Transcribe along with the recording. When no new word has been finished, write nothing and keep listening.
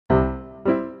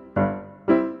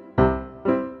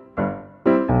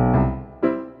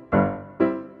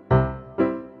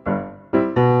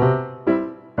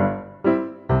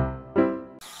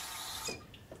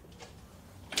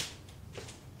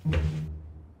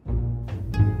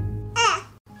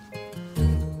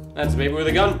That's a baby with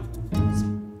a gun. It's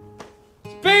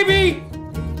a baby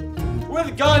with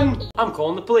a gun. I'm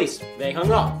calling the police. They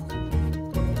hung up.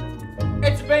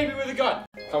 It's a baby with a gun.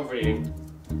 Comfort eating.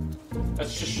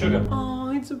 That's just sugar.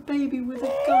 Oh, it's a baby with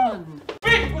a gun.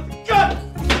 Baby with a gun!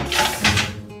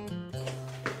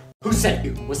 Who sent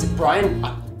you? Was it Brian?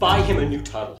 Buy him a new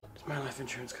turtle. Does my life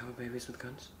insurance cover babies with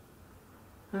guns?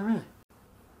 Oh, really?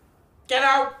 Get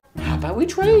out! How about we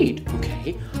trade?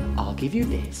 Okay, I'll give you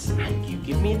this, and you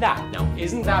give me that. Now,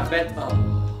 isn't that better?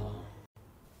 Oh,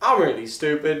 I'm really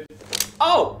stupid.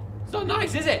 Oh, it's not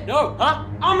nice, is it? No, huh?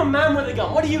 I'm a man with a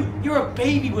gun. What are you? You're a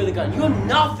baby with a gun. You're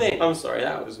nothing. I'm sorry,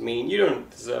 that was mean. You don't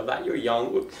deserve that. You're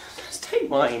young. Just take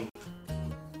mine.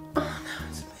 Oh, no,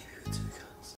 it's a baby with 2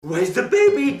 guns. Where's the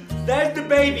baby? There's the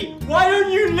baby. Why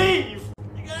don't you leave?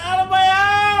 Get out of my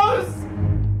house!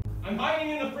 I'm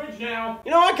hiding in the fridge now.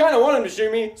 You know, I kind of want him to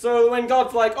shoot me, so when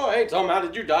God's like, oh, hey, Tom, how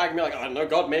did you die? I can be like, I don't know,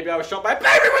 God, maybe I was shot by a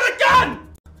baby with a gun!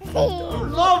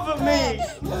 Don't laugh at me!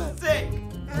 You're sick.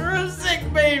 You're a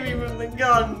sick baby with a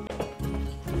gun.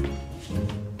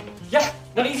 Yeah,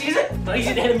 not easy, is it? Not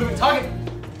easy to hit a moving target.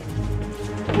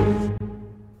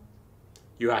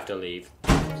 You have to leave.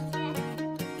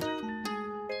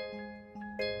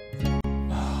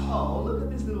 Oh, look at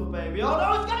this little baby. Oh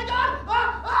no, it's got a gun!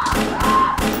 Ah, ah,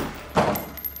 ah!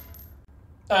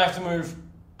 I have to move.